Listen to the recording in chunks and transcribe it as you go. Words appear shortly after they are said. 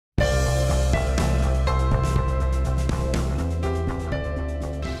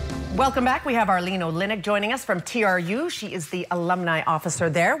Welcome back. We have Arlene Olynyk joining us from TRU. She is the alumni officer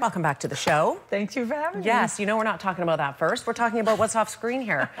there. Welcome back to the show. Thank you for having me. Yes, you know we're not talking about that first. We're talking about what's off screen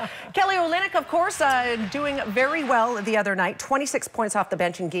here. Kelly Olynyk, of course, doing very well the other night. 26 points off the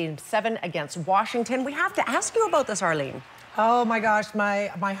bench in Game 7 against Washington. We have to ask you about this, Arlene. Oh my gosh, my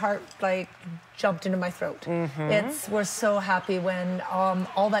heart like jumped into my throat. We're so happy when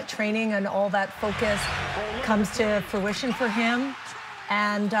all that training and all that focus comes to fruition for him.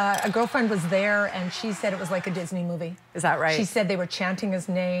 And a girlfriend was there, and she said it was like a Disney movie. Is that right? She said they were chanting his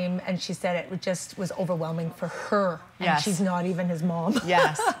name, and she said it just was overwhelming for her. And yes. She's not even his mom.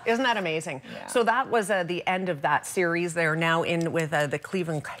 Yes. Isn't that amazing? Yeah. So that was the end of that series. They're now in with the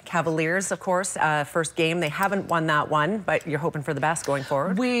Cleveland Cavaliers, of course. First game. They haven't won that one, but you're hoping for the best going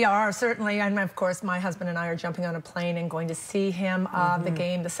forward. We are, certainly. And, of course, my husband and I are jumping on a plane and going to see him.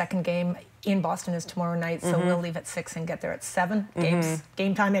 The second game in Boston is tomorrow night, so we'll leave at 6 and get there at 7.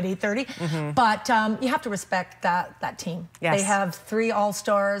 Game time at 8:30. But you have to respect that team. Yes. They have 3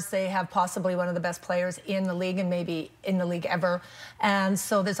 all-stars. They have possibly one of the best players in the league and maybe in the league ever. And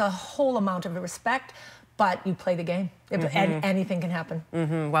so there's a whole amount of respect. But you play the game, and anything can happen.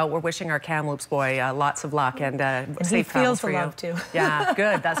 Well, we're wishing our Kamloops boy lots of luck and safe travels for you. He feels the love, too. Yeah,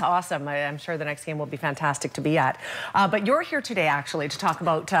 good. That's awesome. I'm sure the next game will be fantastic to be at. But you're here today, actually, to talk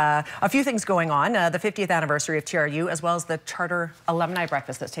about a few things going on. The 50th anniversary of TRU, as well as the Charter Alumni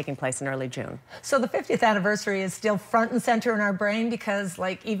Breakfast that's taking place in early June. So the 50th anniversary is still front and center in our brain because,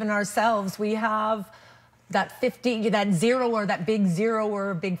 like, even ourselves, we have that 50, that 0 or that big 0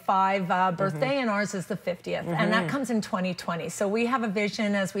 or big 5 birthday, and ours is the 50th, and that comes in 2020. So we have a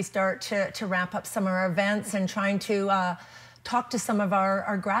vision as we start to ramp up some of our events and trying to talk to some of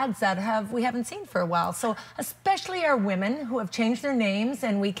our grads that we haven't seen for a while. So especially our women who have changed their names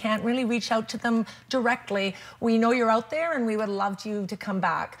and we can't really reach out to them directly. We know you're out there and we would love you to come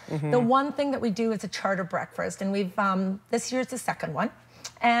back. The one thing that we do is a charter breakfast, and we've this year's the second one.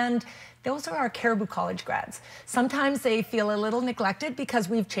 And those are our Caribou College grads. Sometimes they feel a little neglected because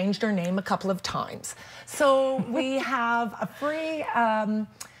we've changed our name a couple of times. So we have a free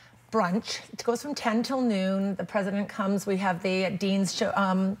brunch. It goes from 10 till noon. The president comes. We have the deans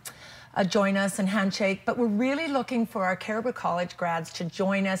join us and handshake. But we're really looking for our Caribou College grads to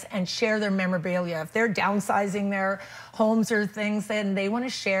join us and share their memorabilia. If they're downsizing their homes or things, then they want to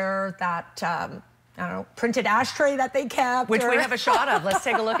share that I don't know, printed ashtray that they kept. Which we have a shot of. Let's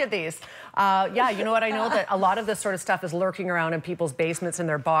take a look at these. Yeah, you know what? I know that a lot of this sort of stuff is lurking around in people's basements and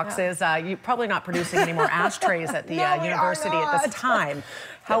their boxes. You're probably not producing any more ashtrays at the university at this time.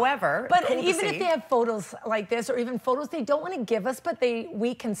 However, but cool even if they have photos like this, or even photos they don't want to give us, but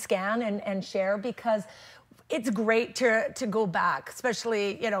we can scan and share, because it's great to go back,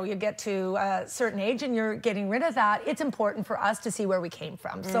 especially, you know, you get to a certain age and you're getting rid of that. It's important for us to see where we came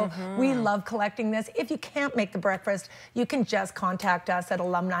from. So we love collecting this. If you can't make the breakfast, you can just contact us at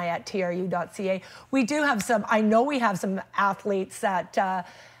alumni@tru.ca. We do have some, I know we have some athletes that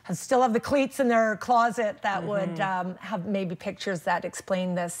still have the cleats in their closet that would have maybe pictures that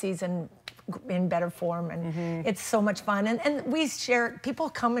explain the season in better form. And it's so much fun. And we share, people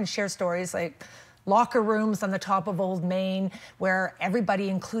come and share stories like locker rooms on the top of Old Main where everybody,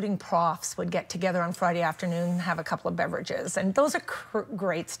 including profs, would get together on Friday afternoon and have a couple of beverages. And those are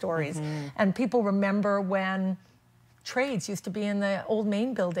great stories. And people remember when trades used to be in the Old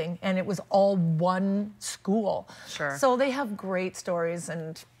Main building and it was all one school. Sure. So they have great stories,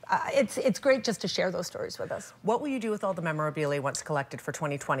 and it's great just to share those stories with us. What will you do with all the memorabilia once collected for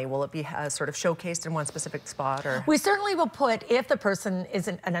 2020? Will it be sort of showcased in one specific spot, or? We certainly will put, if the person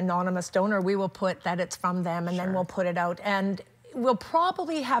isn't an anonymous donor, we will put that it's from them, and then we'll put it out. And we'll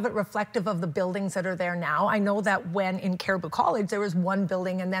probably have it reflective of the buildings that are there now. I know that when in Caribou College, there was one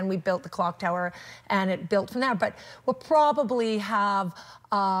building, and then we built the clock tower, and it built from there. But we'll probably have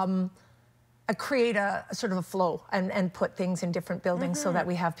create a sort of a flow and put things in different buildings so that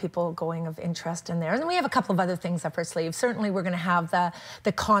we have people going of interest in there. And then we have a couple of other things up our sleeve. Certainly we're going to have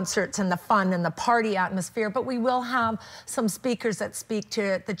the concerts and the fun and the party atmosphere, but we will have some speakers that speak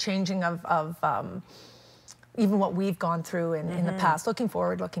to the changing of even what we've gone through in the past, looking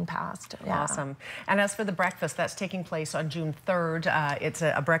forward, looking past. Yeah. Awesome. And as for the breakfast, that's taking place on June 3rd. It's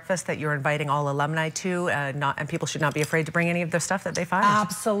a breakfast that you're inviting all alumni to, and people should not be afraid to bring any of the stuff that they find.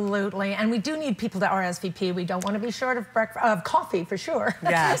 Absolutely. And we do need people to RSVP. We don't want to be short of coffee, for sure.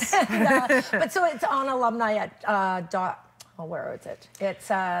 Yes. But so it's on alumni at, where is it?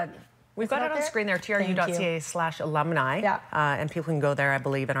 It's We've got it on screen there, tru.ca/alumni. Yeah. And people can go there, I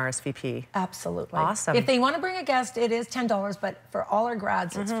believe, and RSVP. Absolutely. Awesome. If they want to bring a guest, it is $10, but for all our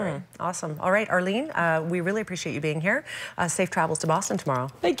grads, it's free. Awesome. All right, Arlene, we really appreciate you being here. Safe travels to Boston tomorrow.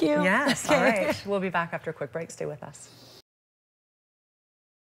 Thank you. Yes. Okay. All right. We'll be back after a quick break. Stay with us.